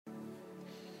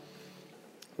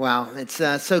Wow, it's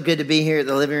so good to be here at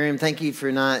the living room. Thank you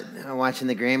for not watching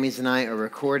the Grammys tonight or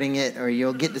recording it, or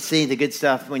you'll get to see the good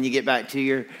stuff when you get back to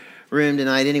your room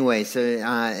tonight anyway. So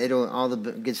all the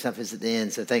good stuff is at the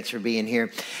end. So thanks for being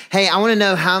here. Hey, I want to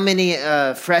know how many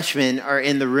freshmen are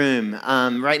in the room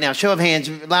right now. Show of hands,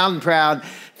 loud and proud.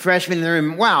 Freshmen in the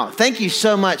room. Wow, thank you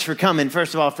so much for coming.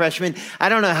 First of all, freshmen, I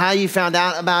don't know how you found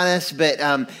out about us, but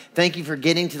thank you for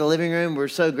getting to the living room. We're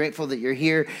so grateful that you're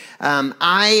here.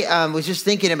 I was just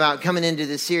thinking about coming into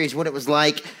this series, what it was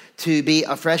like to be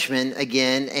a freshman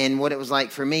again, and what it was like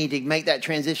for me to make that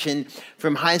transition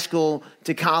from high school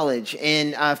to college.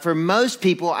 And for most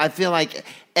people, I feel like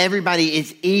everybody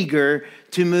is eager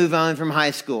to move on from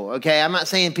high school, okay? I'm not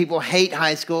saying people hate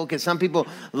high school, because some people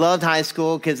loved high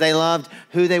school because they loved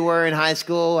who they were in high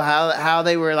school, how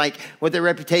they were, like, what their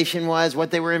reputation was,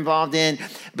 what they were involved in.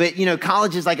 But, you know,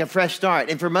 college is like a fresh start.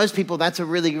 And for most people, that's a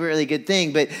really, really good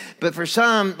thing. But for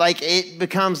some, like, it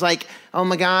becomes like, oh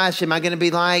my gosh, am I going to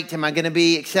be liked? Am I going to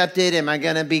be accepted? Am I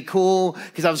going to be cool?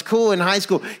 Because I was cool in high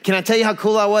school. Can I tell you how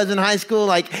cool I was in high school?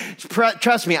 Like,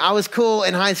 trust me, I was cool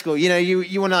in high school. You know,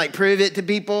 you want to, like, prove it to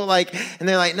people, like, and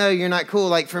they're like, no, you're not cool.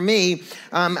 Like, for me,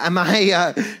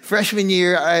 my freshman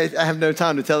year, I have no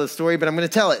time to tell this story, but I'm going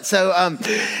to tell it. So,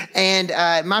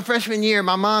 my freshman year,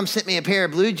 my mom sent me a pair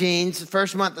of blue jeans the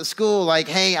first month of school, like,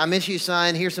 hey, I miss you,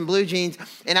 son. Here's some blue jeans.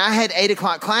 And I had 8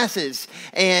 o'clock classes.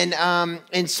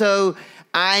 And so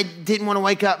I didn't want to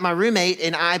wake up my roommate,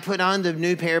 and I put on the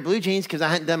new pair of blue jeans because I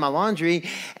hadn't done my laundry.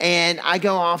 And I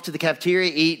go off to the cafeteria,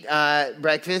 eat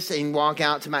breakfast, and walk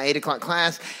out to my 8 o'clock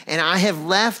class. And I have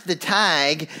left the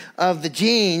tag of the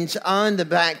jeans on the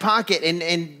back pocket. And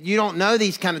you don't know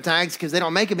these kind of tags because they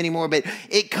don't make them anymore, but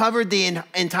it covered the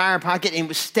entire pocket and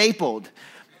was stapled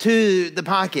to the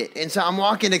pocket. And so I'm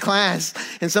walking to class,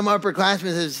 and some upperclassman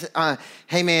says,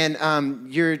 hey man,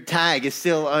 your tag is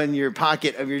still on your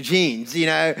pocket of your jeans, you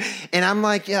know? And I'm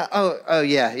like, yeah, oh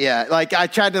yeah. Like, I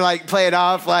tried to, like, play it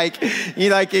off like, you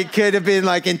know, like it could have been,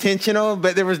 like, intentional,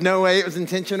 but there was no way it was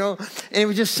intentional. And it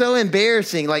was just so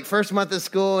embarrassing, like, first month of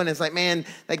school, and it's like, man,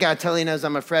 that guy totally knows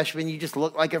I'm a freshman. You just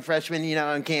look like a freshman, you know,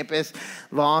 on campus,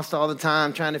 lost all the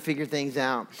time, trying to figure things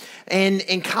out.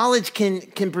 And college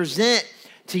can present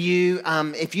to you,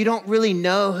 if you don't really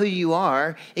know who you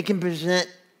are, it can present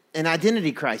an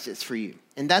identity crisis for you.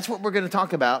 And that's what we're going to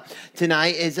talk about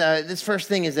tonight. Is this first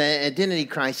thing is an identity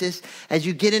crisis as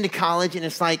you get into college, and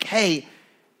it's like, hey,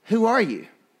 who are you?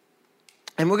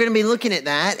 And we're going to be looking at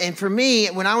that. And for me,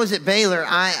 when I was at Baylor,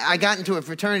 I got into a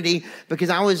fraternity because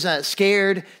I was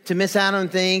scared to miss out on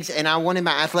things, and I wanted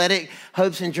my athletic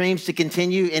hopes and dreams to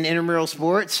continue in intramural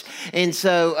sports. And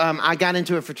so I got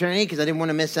into a fraternity because I didn't want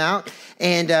to miss out.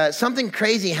 And something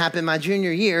crazy happened my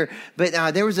junior year,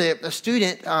 but there was a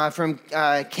student from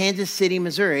Kansas City,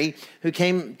 Missouri, who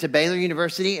came to Baylor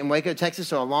University in Waco, Texas,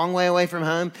 so a long way away from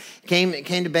home, came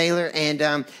to Baylor.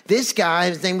 And this guy,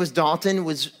 his name was Dalton,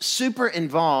 was super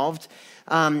involved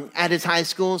at his high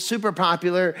school, super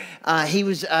popular. He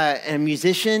was a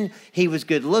musician. He was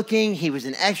good looking. He was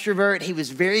an extrovert. He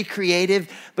was very creative.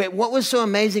 But what was so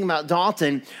amazing about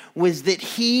Dalton was that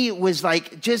he was,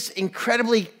 like, just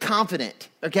incredibly confident,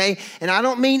 okay? And I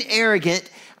don't mean arrogant.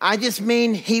 I just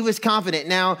mean he was confident.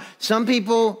 Now, some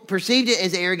people perceived it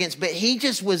as arrogance, but he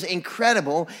just was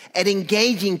incredible at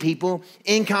engaging people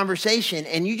in conversation.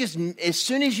 And you just, as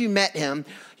soon as you met him,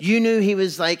 you knew he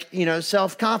was, like, you know,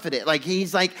 self-confident. Like,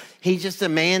 he's just a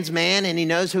man's man, and he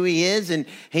knows who he is, and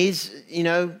he's, you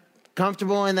know,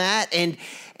 comfortable in that.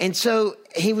 And so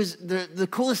he was, the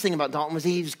coolest thing about Dalton was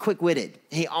he was quick-witted.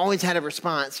 He always had a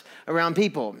response around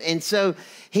people. And so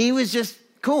he was just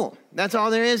cool. That's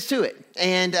all there is to it.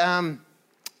 And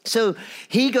so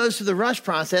he goes through the rush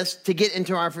process to get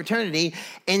into our fraternity,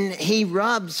 and he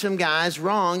rubbed some guys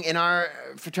wrong in our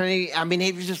fraternity. I mean,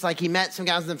 he was just like, he met some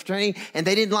guys in the fraternity, and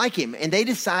they didn't like him. And they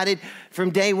decided from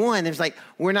day one, it was like,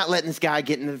 we're not letting this guy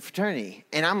get into the fraternity.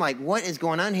 And I'm like, what is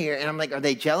going on here? And I'm like, are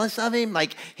they jealous of him?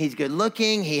 Like, he's good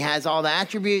looking. He has all the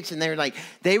attributes. And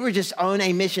they were just on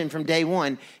a mission from day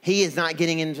one. He is not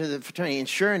getting into the fraternity. And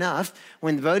sure enough,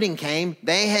 when the voting came,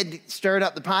 they had stirred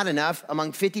up the pot enough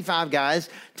among 55 guys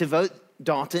to vote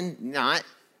Dalton not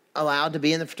allowed to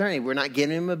be in the fraternity. We're not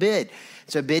giving him a bid.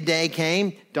 So bid day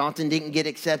came, Dalton didn't get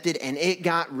accepted, and it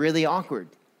got really awkward.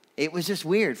 It was just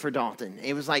weird for Dalton.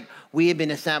 It was like we had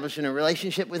been establishing a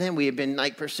relationship with him. We had been,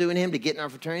 like, pursuing him to get in our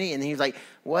fraternity. And he was like,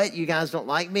 what? You guys don't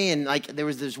like me? And, like, there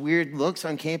was this weird looks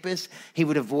on campus. He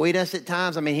would avoid us at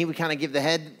times. I mean, he would kind of give the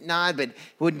head nod, but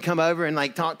wouldn't come over and,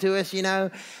 like, talk to us, you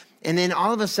know. And then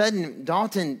all of a sudden,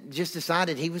 Dalton just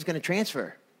decided he was going to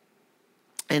transfer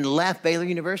and left Baylor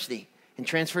University and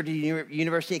transferred to the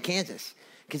University of Kansas.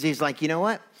 because he's like, you know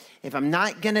what? If I'm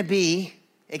not going to be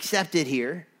accepted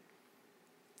here,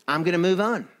 I'm going to move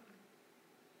on.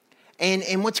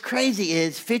 And what's crazy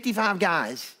is 55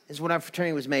 guys is what our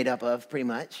fraternity was made up of, pretty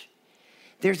much.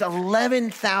 There's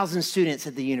 11,000 students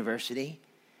at the university.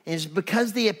 And it's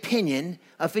because the opinion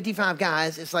of 55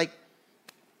 guys, it's like,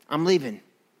 I'm leaving.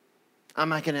 I'm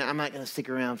not gonna stick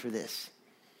around for this.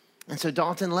 And so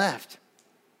Dalton left.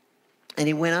 And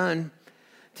he went on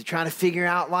to try to figure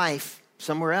out life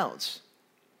somewhere else.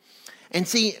 And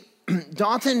see,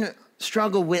 Dalton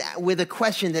struggled with a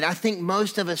question that I think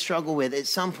most of us struggle with at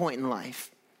some point in life.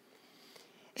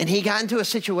 And he got into a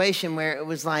situation where it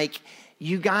was like,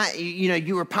 you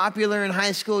were popular in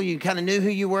high school. You kind of knew who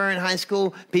you were in high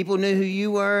school. People knew who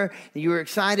you were. You were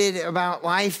excited about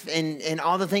life and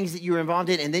all the things that you were involved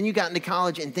in. And then you got into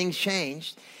college and things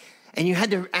changed. And you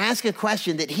had to ask a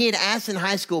question that he had asked in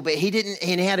high school, but he didn't,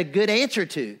 and he had a good answer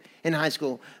to in high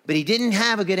school, but he didn't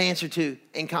have a good answer to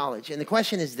in college. And the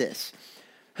question is this: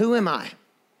 who am I?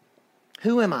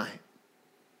 Who am I?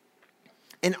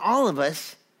 And all of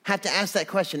us have to ask that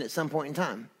question at some point in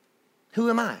time. Who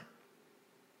am I?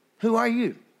 Who are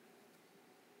you?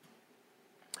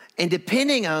 And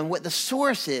depending on what the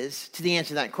source is to the answer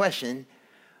to that question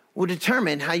will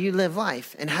determine how you live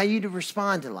life and how you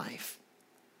respond to life.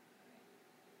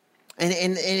 And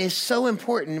it is so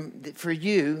important for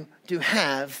you to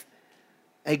have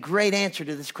a great answer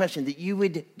to this question, that you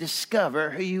would discover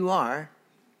who you are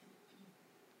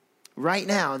right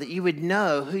now, that you would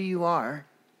know who you are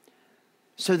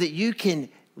so that you can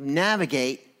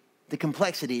navigate the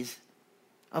complexities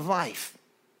of life.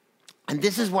 And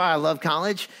this is why I love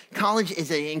college. College is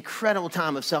an incredible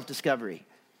time of self-discovery.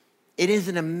 It is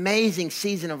an amazing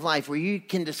season of life where you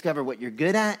can discover what you're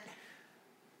good at,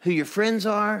 who your friends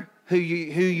are, who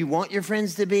you want your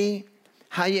friends to be,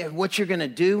 what you're going to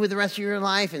do with the rest of your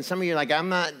life. And some of you are like, I'm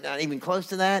not even close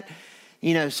to that.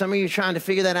 Some of you are trying to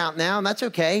figure that out now, and that's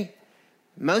okay.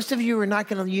 Most of you are not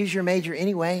going to use your major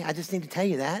anyway. I just need to tell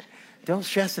you that. Don't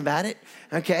stress about it,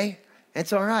 okay?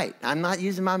 It's all right. I'm not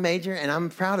using my major, and I'm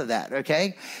proud of that,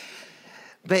 okay?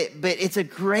 But it's a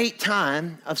great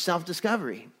time of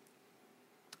self-discovery.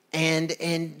 And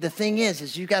the thing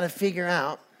is you got to figure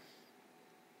out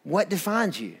what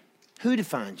defines you, who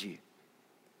defines you,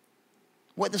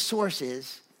 what the source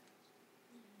is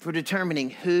for determining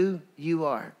who you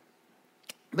are.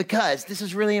 Because this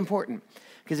is really important.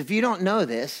 Because if you don't know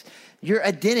this, your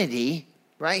identity,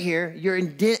 right here, your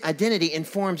identity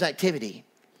informs activity.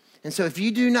 And so if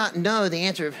you do not know the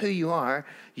answer of who you are,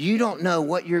 you don't know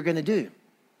what you're going to do.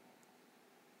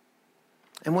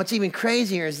 And what's even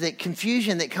crazier is that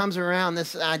confusion that comes around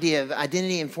this idea of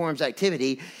identity informs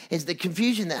activity is the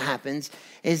confusion that happens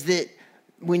is that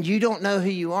when you don't know who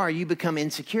you are, you become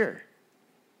insecure.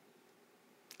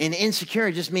 And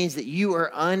insecure just means that you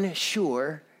are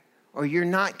unsure or you're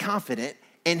not confident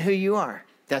in who you are.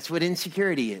 That's what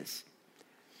insecurity is.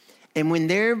 And when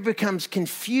there becomes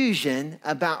confusion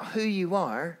about who you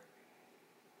are,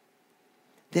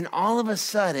 then all of a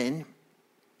sudden,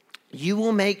 you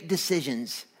will make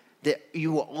decisions that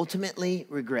you will ultimately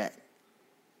regret.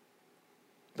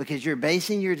 Because you're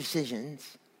basing your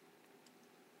decisions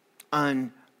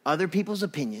on other people's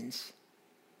opinions.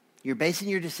 You're basing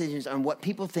your decisions on what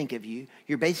people think of you.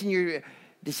 You're basing your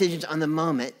decisions on the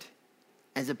moment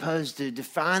as opposed to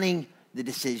defining the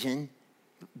decision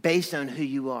based on who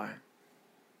you are.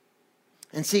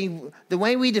 And see, the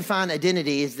way we define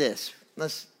identity is this.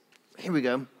 Here we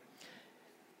go.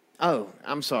 Oh,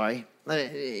 I'm sorry.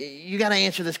 You got to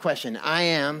answer this question. I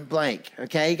am blank,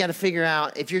 okay? You got to figure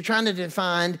out, if you're trying to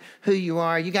define who you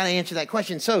are, you got to answer that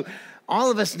question. So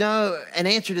all of us know an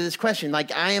answer to this question.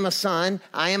 Like, I am a son,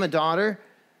 I am a daughter.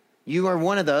 You are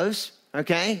one of those,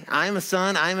 okay? I am a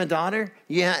son, I am a daughter.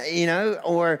 Yeah,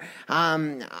 or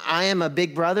I am a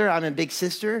big brother, I'm a big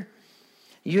sister.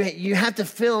 You have to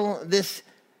fill this,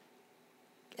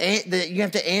 you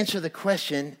have to answer the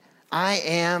question, I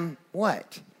am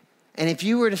what? And if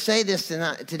you were to say this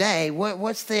today,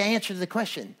 what's the answer to the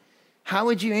question? How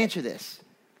would you answer this?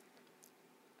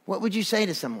 What would you say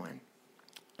to someone?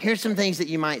 Here's some things that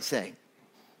you might say.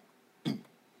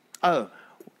 Oh,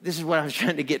 this is what I was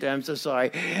trying to get to. I'm so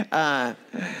sorry.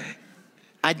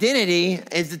 Identity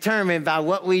is determined by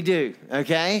what we do,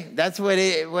 okay? That's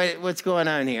what's going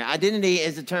on here. Identity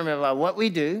is determined by what we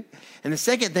do. And the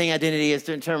second thing identity is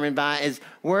determined by is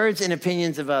words and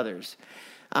opinions of others.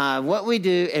 What we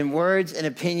do and words and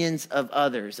opinions of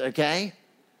others, okay?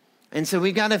 And so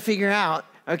we've got to figure out,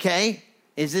 okay,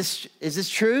 is this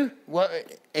true?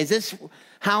 Is this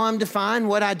how I'm defined,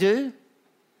 what I do?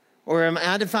 Or am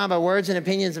I defined by words and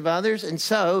opinions of others? And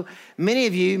so many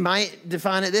of you might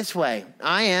define it this way.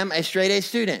 I am a straight A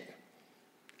student.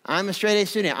 I'm a straight A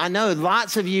student. I know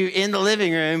lots of you in the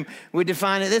living room would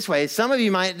define it this way. Some of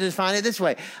you might define it this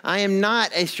way. I am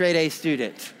not a straight A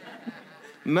student.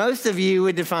 Most of you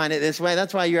would define it this way.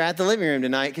 That's why you're at the living room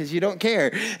tonight, because you don't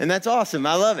care. And that's awesome.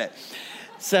 I love it.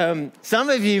 So some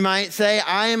of you might say,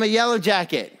 I am a yellow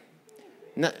jacket.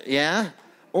 No, yeah.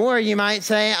 Or you might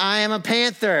say, I am a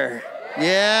panther.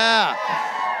 Yeah.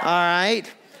 All right.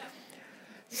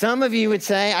 Some of you would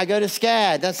say, I go to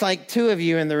SCAD. That's like 2 of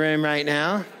you in the room right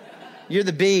now. You're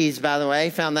the bees, by the way.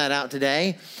 Found that out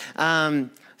today. Some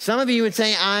of you would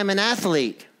say, I'm an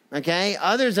athlete. Okay.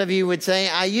 Others of you would say,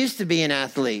 I used to be an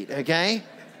athlete. Okay.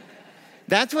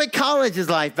 That's what college is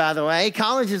like, by the way.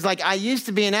 College is like, I used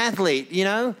to be an athlete. You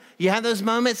know, you have those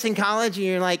moments in college and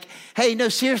you're like, hey, no,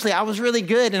 seriously, I was really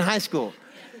good in high school.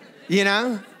 You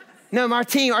know? No, our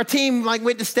team like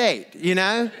went to state, you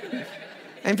know?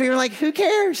 And people are like, who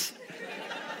cares?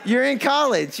 You're in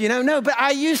college, you know? No, but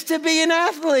I used to be an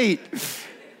athlete.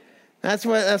 That's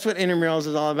what intramurals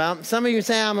is all about. Some of you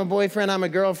say I'm a boyfriend, I'm a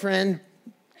girlfriend.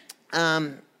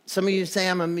 Some of you say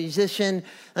I'm a musician.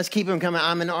 Let's keep them coming.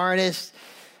 I'm an artist.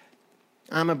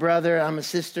 I'm a brother. I'm a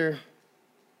sister.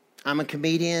 I'm a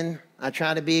comedian. I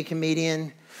try to be a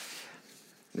comedian.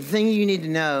 The thing you need to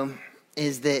know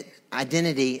is that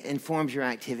identity informs your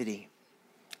activity.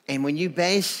 And when you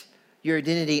base your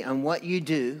identity on what you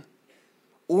do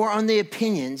or on the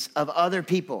opinions of other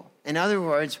people, in other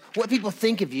words, what people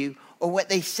think of you or what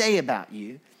they say about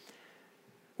you,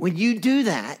 when you do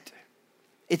that,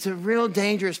 it's a real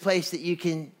dangerous place that you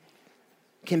can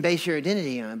base your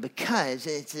identity on, because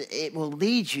it will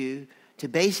lead you to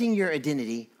basing your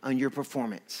identity on your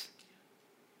performance.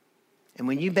 And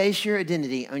when you base your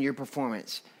identity on your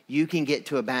performance, you can get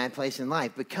to a bad place in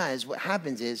life, because what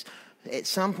happens is at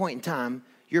some point in time,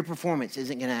 your performance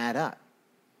isn't going to add up.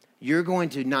 You're going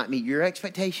to not meet your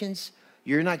expectations.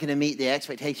 You're not going to meet the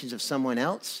expectations of someone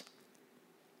else.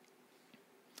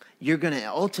 You're going to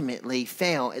ultimately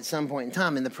fail at some point in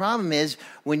time. And the problem is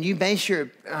when you base your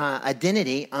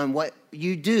identity on what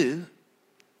you do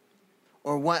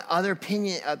or what other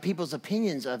people's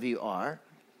opinions of you are,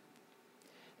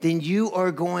 then you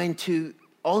are going to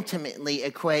ultimately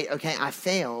equate, okay, I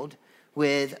failed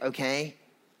with, okay,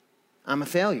 I'm a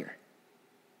failure.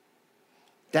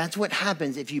 That's what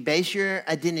happens if you base your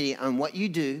identity on what you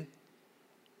do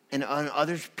and on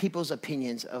other people's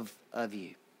opinions of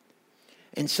you.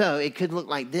 And so it could look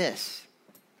like this.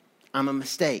 I'm a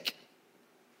mistake.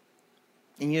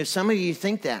 And you know, some of you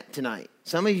think that tonight.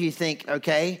 Some of you think,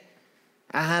 okay,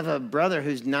 I have a brother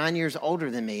who's 9 years older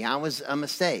than me. I was a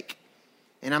mistake.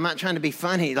 And I'm not trying to be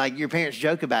funny, like your parents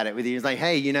joke about it with you. It's like,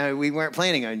 hey, you know, we weren't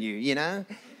planning on you, you know?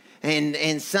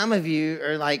 And some of you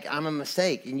are like, I'm a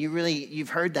mistake. And you've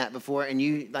heard that before and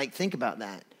you like think about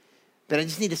that. But I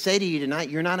just need to say to you tonight,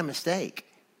 you're not a mistake.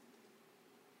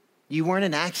 You weren't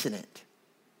an accident.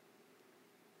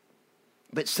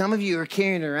 But some of you are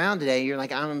carrying it around today. You're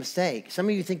like, I'm a mistake. Some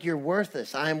of you think you're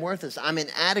worthless. I am worthless. I'm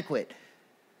inadequate.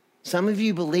 Some of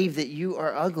you believe that you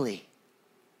are ugly.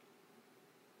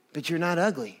 But you're not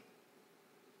ugly.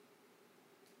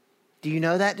 Do you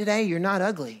know that today? You're not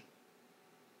ugly.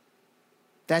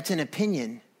 That's an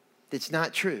opinion that's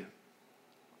not true.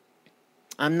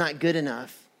 I'm not good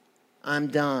enough. I'm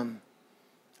dumb.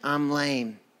 I'm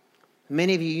lame.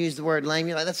 Many of you use the word lame.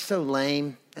 You're like, that's so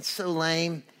lame. That's so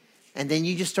lame. And then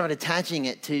you just start attaching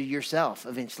it to yourself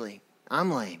eventually. I'm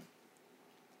lame.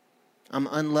 I'm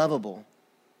unlovable.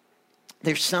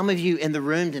 There's some of you in the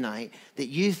room tonight that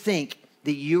you think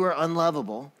that you are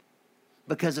unlovable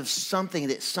because of something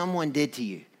that someone did to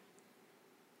you.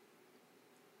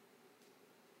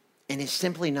 And it's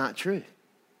simply not true.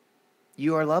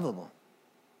 You are lovable.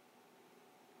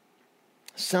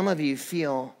 Some of you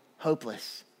feel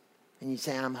hopeless. And you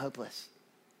say, I'm hopeless.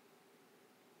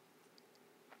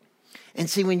 And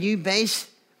see, when you base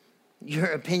your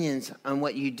opinions on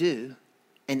what you do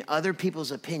and other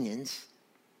people's opinions,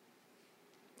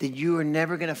 then you are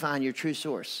never going to find your true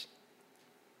source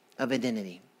of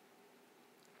identity.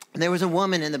 And there was a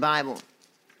woman in the Bible,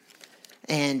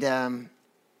 and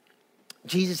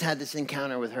Jesus had this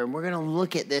encounter with her. And we're going to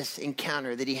look at this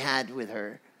encounter that he had with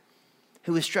her,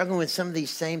 who was struggling with some of these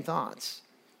same thoughts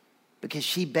because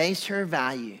she based her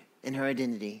value and her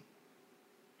identity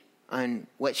on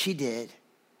what she did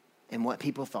and what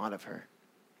people thought of her.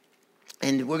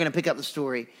 And we're going to pick up the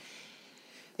story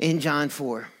in John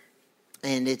 4.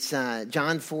 And it's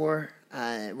John 4.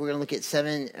 We're going to look at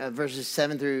verses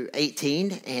 7 through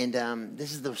 18. And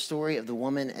this is the story of the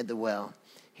woman at the well.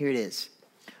 Here it is.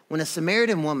 when a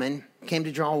Samaritan woman came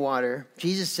to draw water,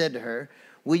 Jesus said to her,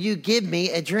 "Will you give me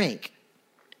a drink?"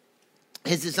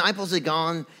 His disciples had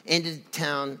gone into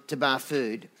town to buy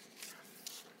food.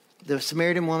 The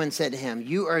Samaritan woman said to him,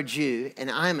 "You are a Jew,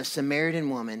 and I am a Samaritan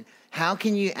woman. How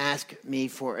can you ask me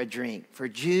for a drink? For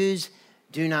Jews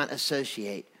do not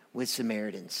associate with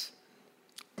Samaritans."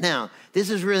 Now,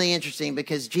 this is really interesting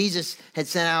because Jesus had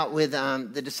set out with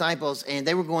the disciples and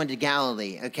they were going to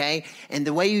Galilee, okay? And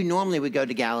the way you normally would go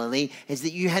to Galilee is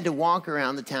that you had to walk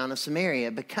around the town of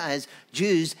Samaria because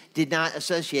Jews did not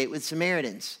associate with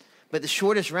Samaritans. But the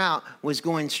shortest route was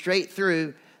going straight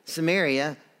through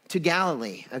Samaria to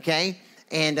Galilee, okay?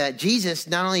 And Jesus,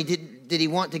 not only did he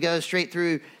want to go straight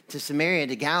through to Samaria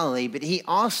to Galilee, but he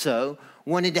also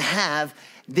wanted to have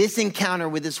this encounter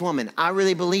with this woman. I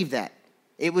really believe that.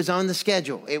 It was on the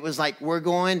schedule. It was like, we're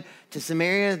going to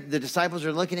Samaria. The disciples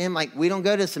are looking at him like, we don't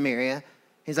go to Samaria.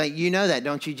 He's like, you know that,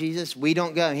 don't you, Jesus? We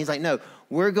don't go. And he's like, no,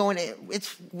 we're going.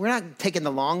 We're not taking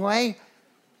the long way.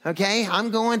 Okay, I'm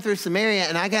going through Samaria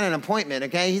and I got an appointment.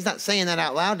 Okay, he's not saying that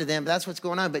out loud to them, but that's what's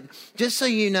going on. But just so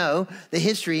you know, the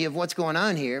history of what's going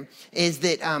on here is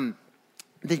that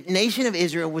the nation of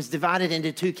Israel was divided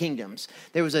into two kingdoms.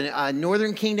 There was a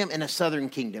northern kingdom and a southern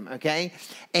kingdom, okay?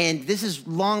 And this is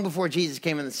long before Jesus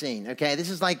came on the scene, okay? This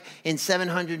is like in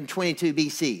 722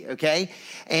 BC, okay?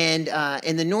 And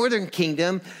the northern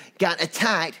kingdom got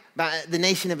attacked by the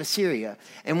nation of Assyria.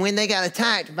 And when they got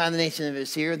attacked by the nation of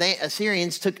Assyria,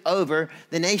 Assyrians took over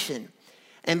the nation.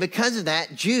 And because of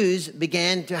that, Jews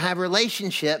began to have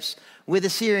relationships with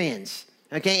Assyrians.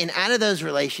 Okay, and out of those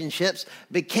relationships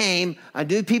became a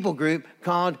new people group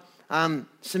called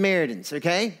Samaritans,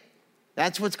 okay?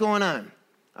 That's what's going on,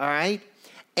 all right?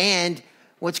 And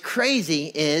what's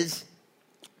crazy is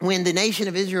when the nation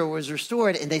of Israel was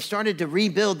restored and they started to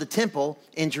rebuild the temple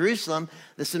in Jerusalem,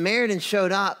 the Samaritans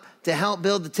showed up to help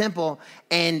build the temple,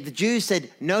 and the Jews said,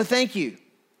 "No, thank you."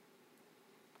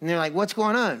 And they're like, "What's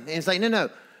going on?" And it's like, no.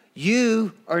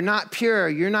 You are not pure.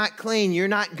 You're not clean. You're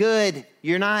not good.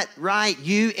 You're not right.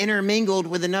 You intermingled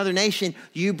with another nation.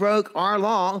 You broke our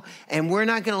law, and we're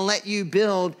not going to let you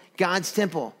build God's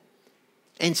temple.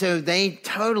 And so they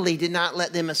totally did not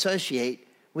let them associate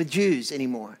with Jews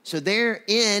anymore. So they're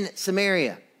in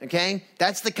Samaria, okay?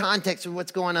 That's the context of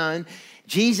what's going on.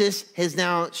 Jesus has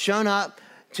now shown up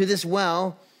to this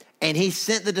well, and he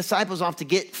sent the disciples off to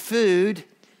get food.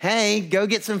 Hey, go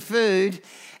get some food.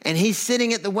 And he's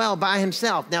sitting at the well by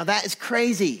himself. Now, that is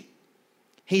crazy.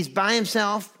 He's by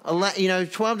himself,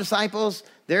 12 disciples,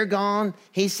 they're gone.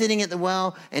 He's sitting at the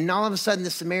well, and all of a sudden, the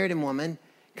Samaritan woman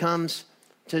comes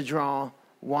to draw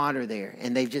water there.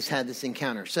 And they've just had this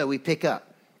encounter. So we pick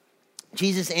up.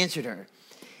 Jesus answered her,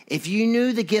 "If you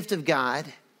knew the gift of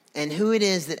God and who it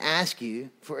is that asks you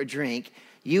for a drink,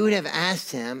 you would have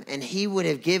asked him, and he would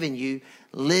have given you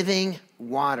living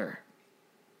water."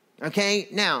 Okay,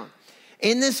 now,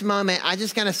 in this moment, I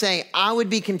just got to say, I would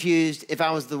be confused if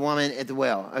I was the woman at the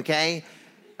well, okay?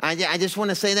 I just want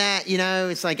to say that,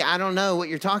 it's like, I don't know what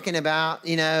you're talking about,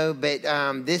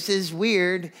 but this is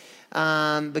weird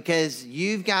because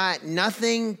you've got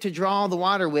nothing to draw the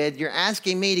water with. You're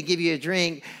asking me to give you a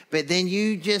drink, but then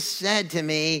you just said to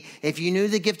me, if you knew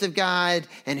the gift of God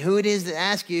and who it is that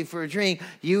asks you for a drink,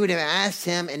 you would have asked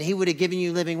him and he would have given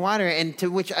you living water. And to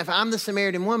which, if I'm the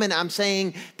Samaritan woman, I'm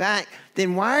saying back,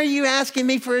 then why are you asking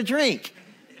me for a drink?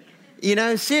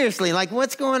 Seriously, like,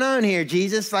 what's going on here,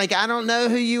 Jesus? Like, I don't know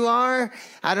who you are.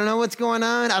 I don't know what's going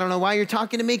on. I don't know why you're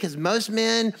talking to me, because most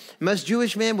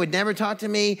Jewish men would never talk to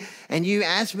me. And you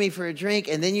ask me for a drink,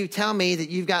 and then you tell me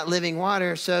that you've got living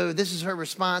water. So this is her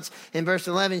response in verse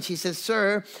 11. She says,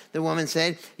 "Sir," the woman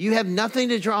said, "you have nothing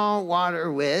to draw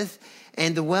water with,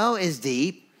 and the well is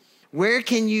deep. Where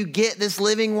can you get this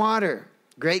living water?"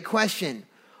 Great question.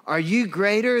 "Are you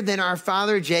greater than our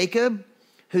father Jacob,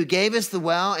 who gave us the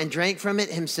well and drank from it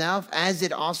himself, as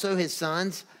did also his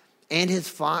sons and his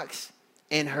flocks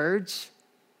and herds?"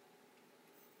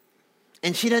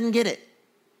 And she doesn't get it.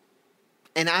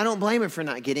 And I don't blame her for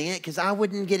not getting it, because I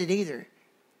wouldn't get it either.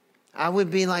 I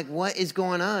would be like, what is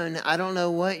going on? I don't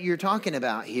know what you're talking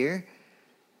about here.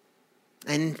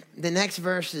 And the next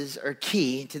verses are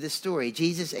key to this story.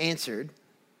 Jesus answered,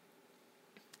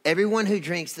 "Everyone who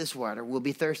drinks this water will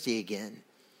be thirsty again.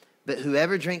 But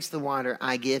whoever drinks the water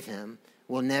I give him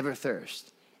will never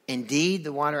thirst. Indeed,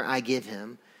 the water I give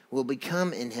him will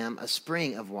become in him a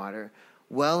spring of water,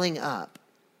 welling up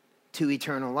to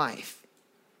eternal life."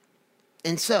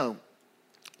 And so,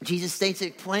 Jesus states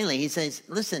it plainly. He says,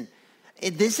 listen,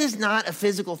 this is not a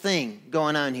physical thing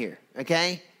going on here,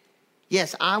 okay?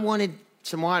 Yes, I wanted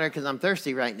some water because I'm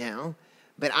thirsty right now,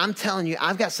 But I'm telling you,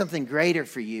 I've got something greater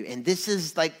for you. And this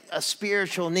is like a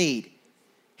spiritual need.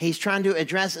 He's trying to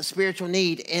address a spiritual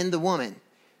need in the woman.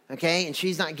 Okay, and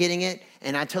she's not getting it,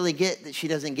 and I totally get that she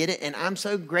doesn't get it, and I'm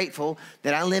so grateful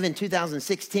that I live in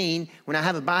 2016 when I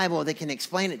have a Bible that can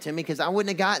explain it to me, because I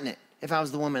wouldn't have gotten it if I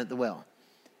was the woman at the well.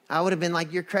 I would have been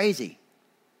like, you're crazy.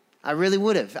 I really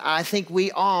would have. I think we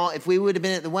all, if we would have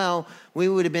been at the well, we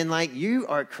would have been like, you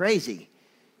are crazy.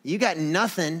 You got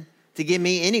nothing to give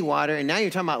me any water, and now you're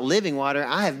talking about living water.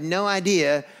 I have no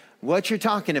idea what you're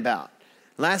talking about.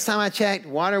 Last time I checked,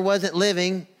 water wasn't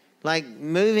living, like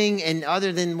moving, and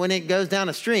other than when it goes down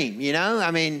a stream, you know?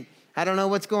 I mean, I don't know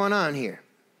what's going on here.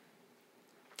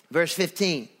 Verse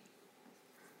 15.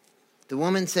 The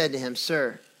woman said to him,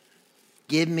 "Sir,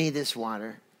 give me this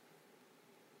water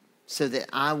so that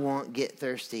I won't get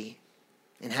thirsty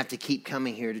and have to keep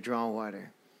coming here to draw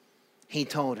water." He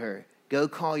told her, "Go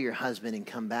call your husband and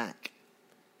come back."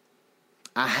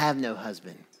 "I have no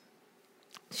husband,"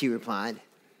 she replied.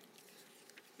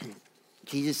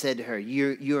 Jesus said to her,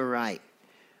 you're right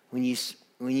when you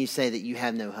say that you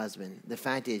have no husband. The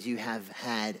fact is, you have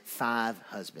had 5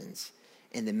 husbands,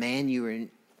 and the man you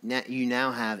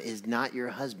now have is not your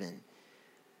husband.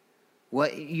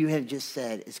 What you have just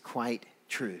said is quite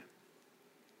true,"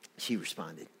 she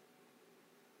responded.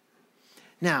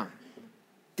 Now,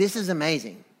 this is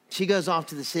amazing. She goes off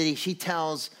to the city. She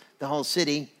tells the whole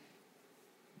city,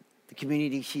 the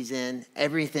community she's in,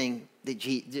 everything,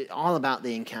 all about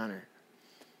the encounter.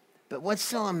 But what's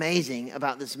so amazing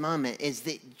about this moment is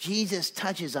that Jesus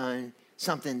touches on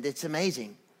something that's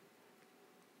amazing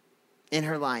in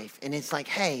her life. And it's like,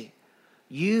 hey,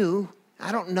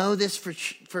 I don't know this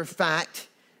for fact,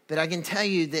 but I can tell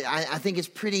you that I think it's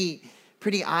pretty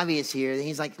obvious here that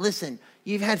he's like, listen,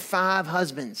 you've had 5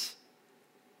 husbands.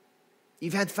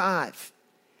 You've had 5.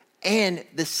 And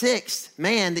the 6th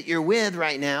man that you're with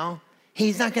right now,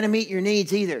 he's not going to meet your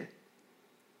needs either.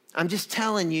 I'm just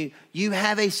telling you, you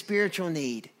have a spiritual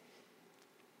need.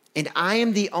 And I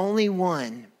am the only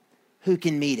one who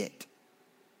can meet it.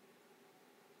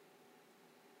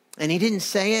 And he didn't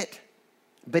say it,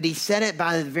 but he said it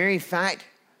by the very fact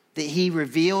that he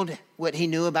revealed what he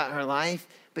knew about her life.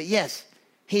 But yes,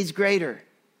 he's greater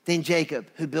than Jacob,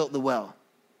 who built the well.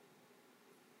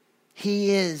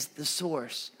 He is the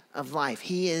source of life.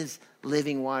 He is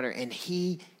living water, and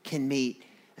he can meet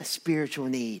a spiritual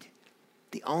need.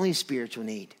 The only spiritual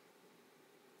need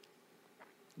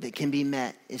that can be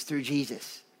met is through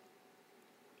Jesus.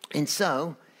 And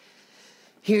so,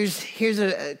 here's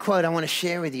a quote I want to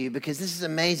share with you, because this is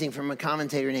amazing, from a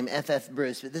commentator named F.F.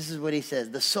 Bruce. But this is what he says: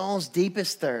 "The soul's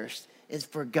deepest thirst is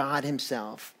for God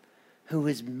himself, who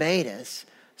has made us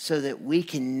so that we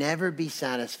can never be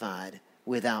satisfied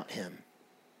without him."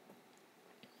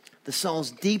 The soul's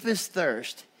deepest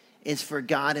thirst is for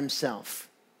God himself.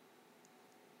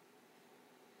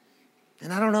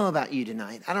 And I don't know about you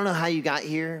tonight. I don't know how you got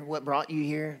here, what brought you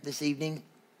here this evening.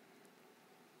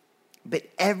 But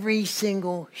every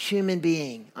single human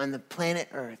being on the planet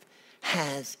Earth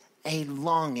has a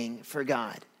longing for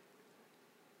God.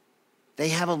 They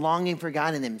have a longing for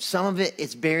God in them. Some of it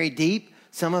is buried deep.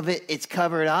 Some of it, it's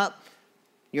covered up.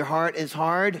 Your heart is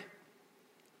hard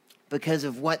because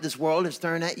of what this world has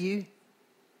thrown at you.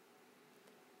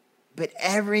 But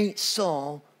every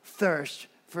soul thirsts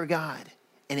for God.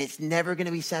 And it's never going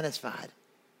to be satisfied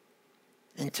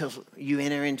until you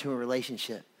enter into a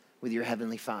relationship with your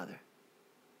Heavenly Father.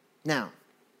 Now,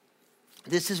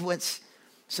 this is what's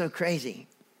so crazy,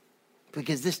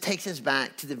 because this takes us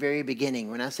back to the very beginning.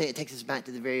 When I say it takes us back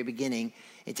to the very beginning,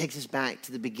 it takes us back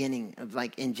to the beginning of,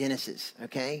 like, in Genesis,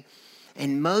 okay?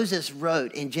 And Moses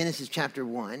wrote in Genesis chapter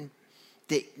 1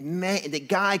 that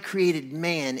God created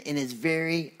man in his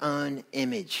very own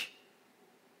image.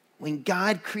 When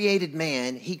God created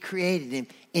man, he created him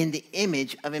in the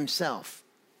image of himself.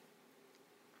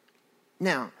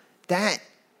 Now, that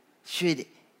should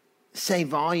say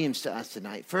volumes to us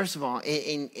tonight. First of all,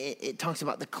 it talks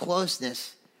about the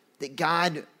closeness that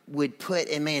God would put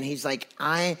in man. He's like,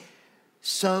 I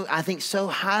think so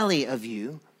highly of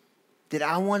you that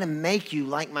I want to make you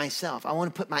like myself. I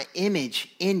want to put my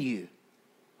image in you.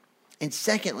 And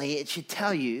secondly, it should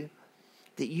tell you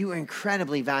that you are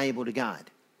incredibly valuable to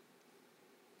God.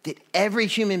 That every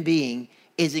human being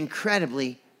is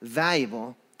incredibly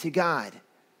valuable to God.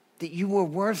 That you were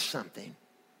worth something.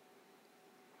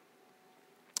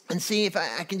 And see, if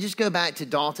I can just go back to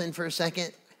Dalton for a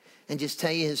second and just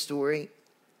tell you his story.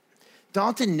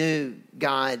 Dalton knew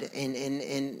God,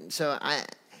 and so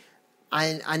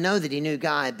I know that he knew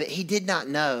God, but he did not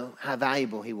know how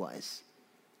valuable he was.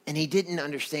 And he didn't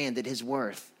understand that his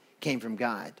worth came from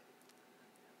God.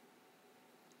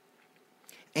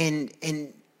 And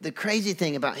the crazy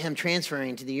thing about him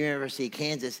transferring to the University of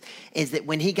Kansas is that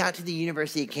when he got to the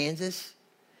University of Kansas,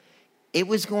 it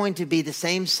was going to be the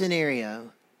same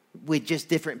scenario with just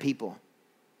different people.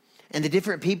 And the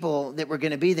different people that were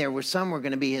going to be there were some were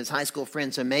going to be his high school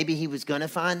friends, so maybe he was going to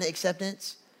find the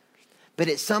acceptance. But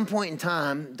at some point in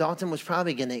time, Dalton was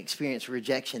probably going to experience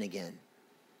rejection again,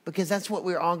 because that's what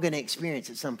we're all going to experience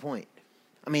at some point.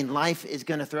 I mean, life is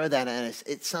going to throw that at us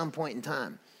at some point in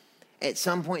time. At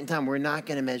some point in time, we're not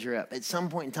going to measure up. At some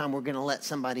point in time, we're going to let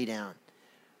somebody down.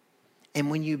 And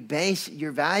when you base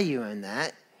your value on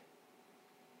that,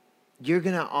 you're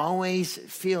going to always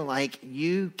feel like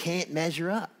you can't measure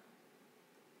up.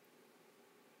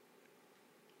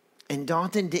 And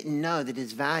Dalton didn't know that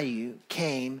his value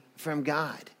came from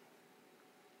God.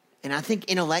 And I think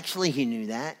intellectually he knew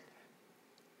that,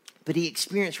 but he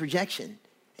experienced rejection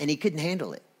and he couldn't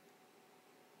handle it.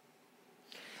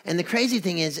 And the crazy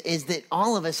thing is that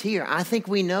all of us here, I think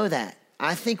we know that.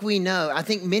 I think we know. I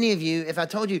think many of you, if I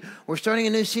told you, we're starting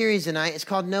a new series tonight, it's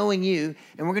called Knowing You,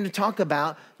 and we're going to talk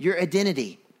about your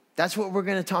identity. That's what we're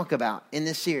going to talk about in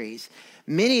this series.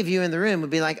 Many of you in the room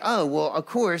would be like, oh, well, of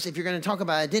course, if you're going to talk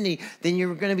about identity, then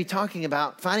you're going to be talking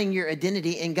about finding your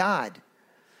identity in God.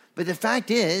 But the fact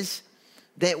is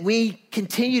that we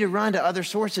continue to run to other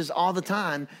sources all the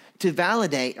time to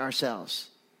validate ourselves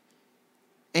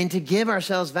and to give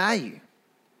ourselves value.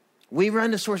 We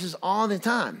run to sources all the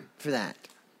time for that.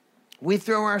 We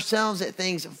throw ourselves at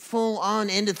things, full on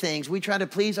into things. We try to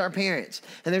please our parents.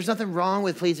 And there's nothing wrong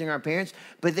with pleasing our parents,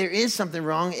 but there is something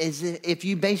wrong is if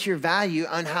you base your value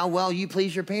on how well you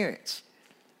please your parents.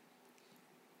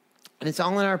 And it's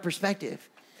all in our perspective.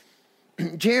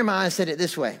 Jeremiah said it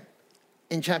this way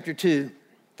in chapter 2,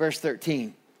 verse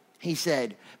 13. He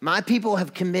said, my people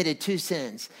have committed two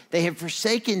sins. They have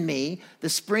forsaken me, the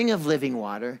spring of living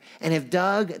water, and have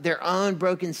dug their own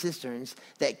broken cisterns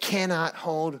that cannot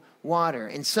hold water.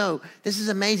 And so this is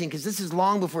amazing because this is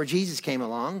long before Jesus came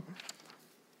along.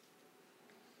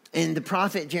 And the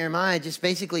prophet Jeremiah just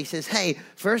basically says, hey,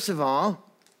 first of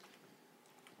all,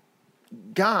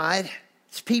 God's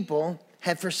people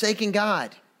have forsaken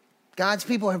God. God's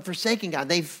people have forsaken God.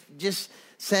 They've just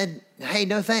said, hey,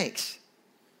 no thanks.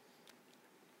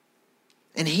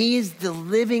 And he is the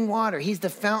living water. He's the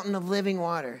fountain of living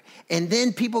water. And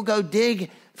then people go dig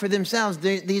for themselves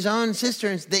these own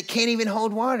cisterns that can't even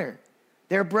hold water.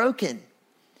 They're broken.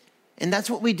 And that's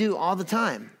what we do all the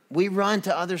time. We run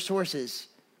to other sources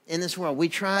in this world. We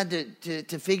try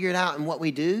to figure it out in what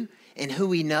we do and who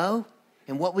we know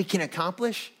and what we can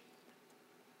accomplish.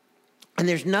 And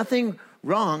there's nothing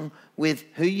wrong with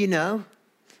who you know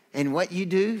and what you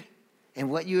do and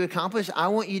what you accomplish. I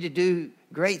want you to do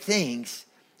great things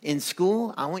in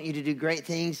school. I want you to do great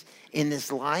things in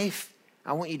this life.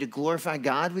 I want you to glorify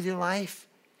God with your life.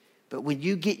 But when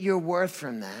you get your worth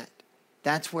from that,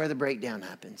 that's where the breakdown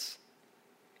happens.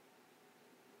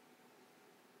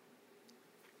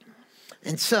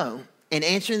 And so, in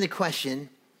answering the question,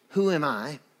 who am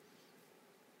I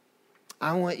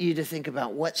want you to think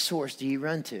about what source do you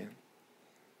run to?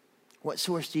 What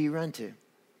source do you run to?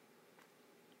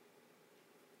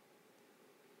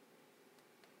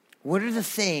 What are the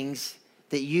things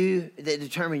that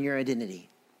determine your identity?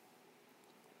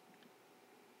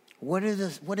 What is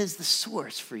the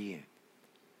source for you?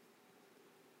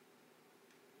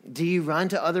 Do you run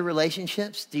to other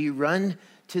relationships? Do you run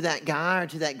to that guy or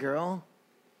to that girl?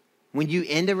 When you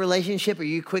end a relationship, are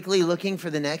you quickly looking for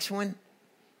the next one?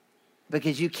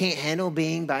 Because you can't handle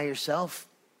being by yourself,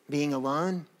 being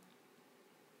alone?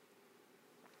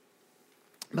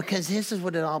 Because this is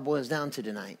what it all boils down to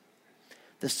tonight.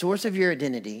 The source of your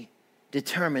identity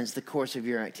determines the course of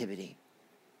your activity.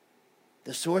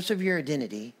 The source of your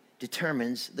identity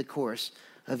determines the course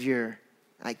of your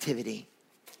activity.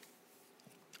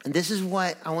 And this is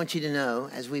what I want you to know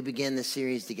as we begin this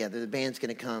series together. The band's going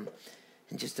to come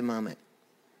in just a moment.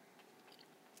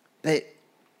 But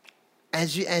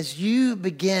as you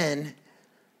begin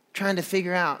trying to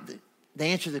figure out the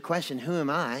answer to the question, who am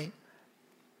I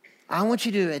want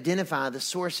you to identify the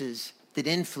sources that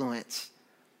influence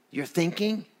your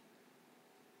thinking,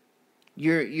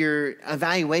 your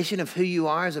evaluation of who you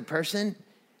are as a person.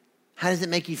 How does it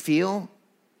make you feel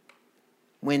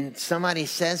when somebody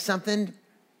says something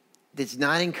that's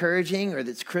not encouraging or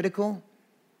that's critical?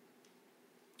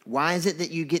 Why is it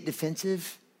that you get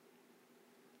defensive?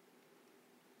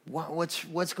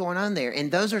 What's going on there? And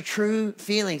those are true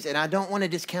feelings, and I don't want to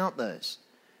discount those.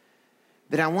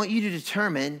 But I want you to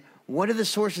determine what are the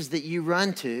sources that you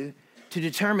run to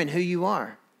determine who you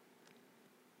are.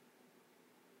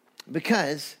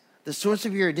 Because The source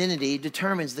of your identity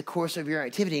determines the course of your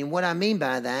activity. And what I mean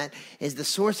by that is the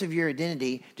source of your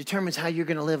identity determines how you're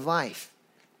going to live life.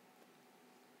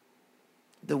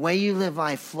 The way you live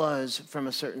life flows from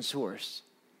a certain source.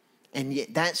 And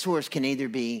yet that source can either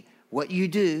be what you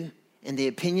do and the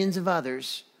opinions of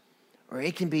others, or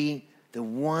it can be the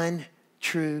one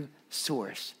true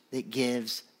source that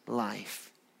gives life.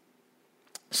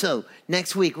 So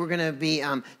next week, we're going to be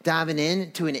diving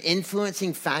into an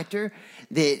influencing factor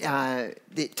that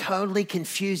totally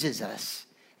confuses us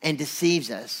and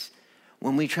deceives us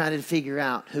when we try to figure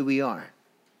out who we are.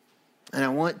 And I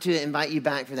want to invite you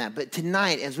back for that. But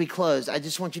tonight, as we close, I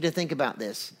just want you to think about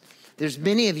this. There's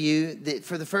many of you that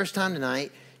for the first time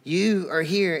tonight, you are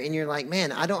here and you're like,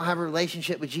 man, I don't have a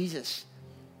relationship with Jesus.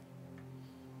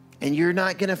 And you're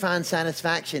not going to find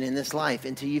satisfaction in this life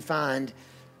until you find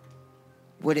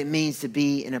what it means to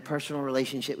be in a personal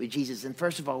relationship with Jesus. And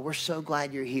first of all, we're so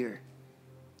glad you're here.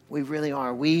 We really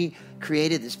are. We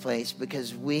created this place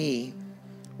because we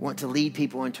want to lead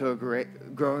people into a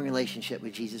growing relationship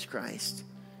with Jesus Christ.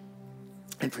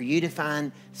 And for you to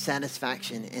find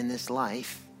satisfaction in this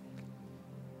life,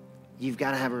 you've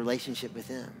got to have a relationship with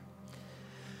him.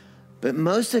 But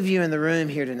most of you in the room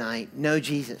here tonight know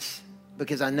Jesus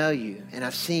because I know you and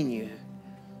I've seen you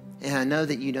and I know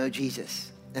that you know Jesus.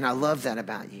 And I love that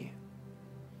about you.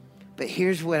 But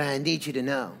here's what I need you to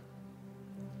know.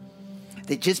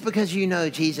 That just because you know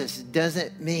Jesus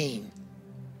doesn't mean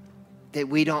that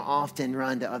we don't often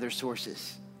run to other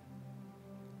sources.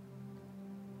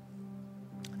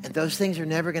 And those things are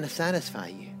never going to satisfy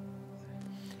you.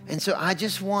 And so I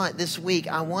just want this week,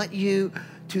 I want you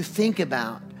to think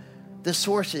about the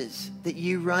sources that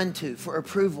you run to for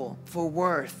approval, for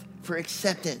worth, for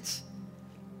acceptance.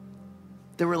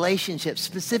 The relationships,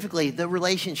 specifically the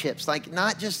relationships, like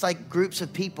not just like groups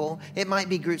of people. It might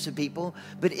be groups of people,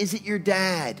 but is it your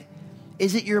dad?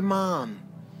 Is it your mom?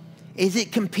 Is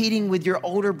it competing with your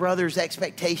older brother's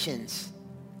expectations?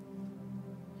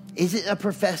 Is it a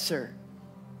professor?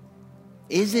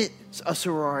 Is it a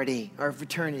sorority or a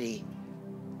fraternity?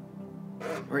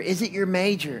 Or is it your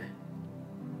major?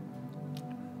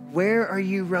 Where are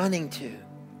you running to?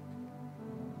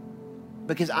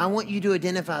 Because I want you to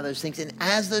identify those things. And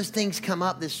as those things come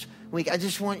up this week, I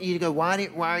just want you to go, why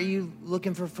are you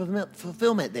looking for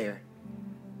fulfillment there?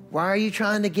 Why are you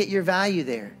trying to get your value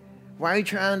there? Why are you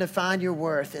trying to find your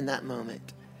worth in that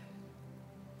moment?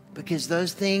 Because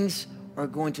those things are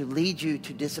going to lead you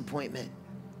to disappointment.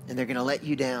 And they're going to let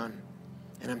you down.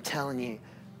 And I'm telling you,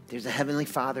 there's a heavenly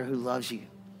Father who loves you.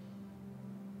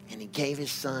 And he gave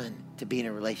his son to be in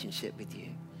a relationship with you.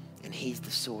 And he's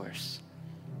the source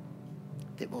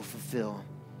that will fulfill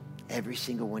every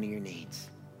single one of your needs.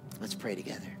 Let's pray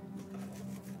together.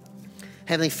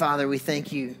 Heavenly Father, we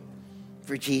thank you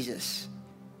for Jesus.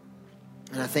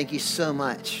 And I thank you so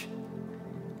much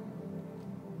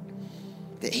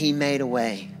that he made a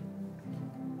way.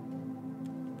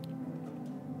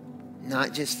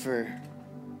 Not just for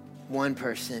one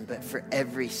person, but for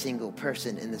every single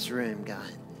person in this room,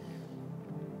 God.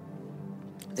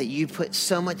 That you put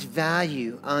so much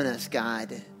value on us,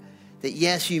 God. That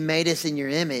yes, you made us in your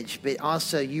image, but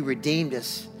also you redeemed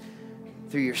us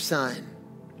through your Son.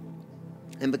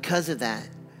 And because of that,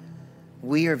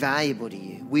 we are valuable to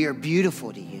you. We are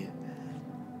beautiful to you.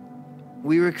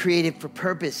 We were created for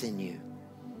purpose in you.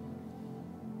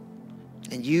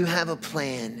 And you have a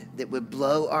plan that would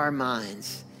blow our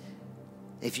minds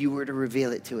if you were to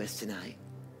reveal it to us tonight.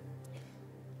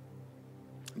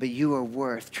 But you are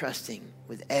worth trusting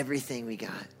with everything we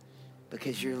got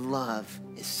because your love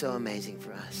is so amazing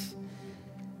for us.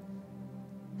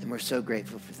 And we're so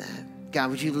grateful for that. God,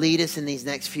 would you lead us in these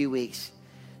next few weeks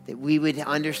that we would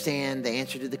understand the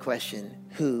answer to the question,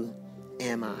 who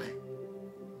am I?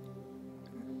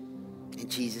 In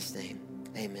Jesus' name,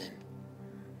 amen.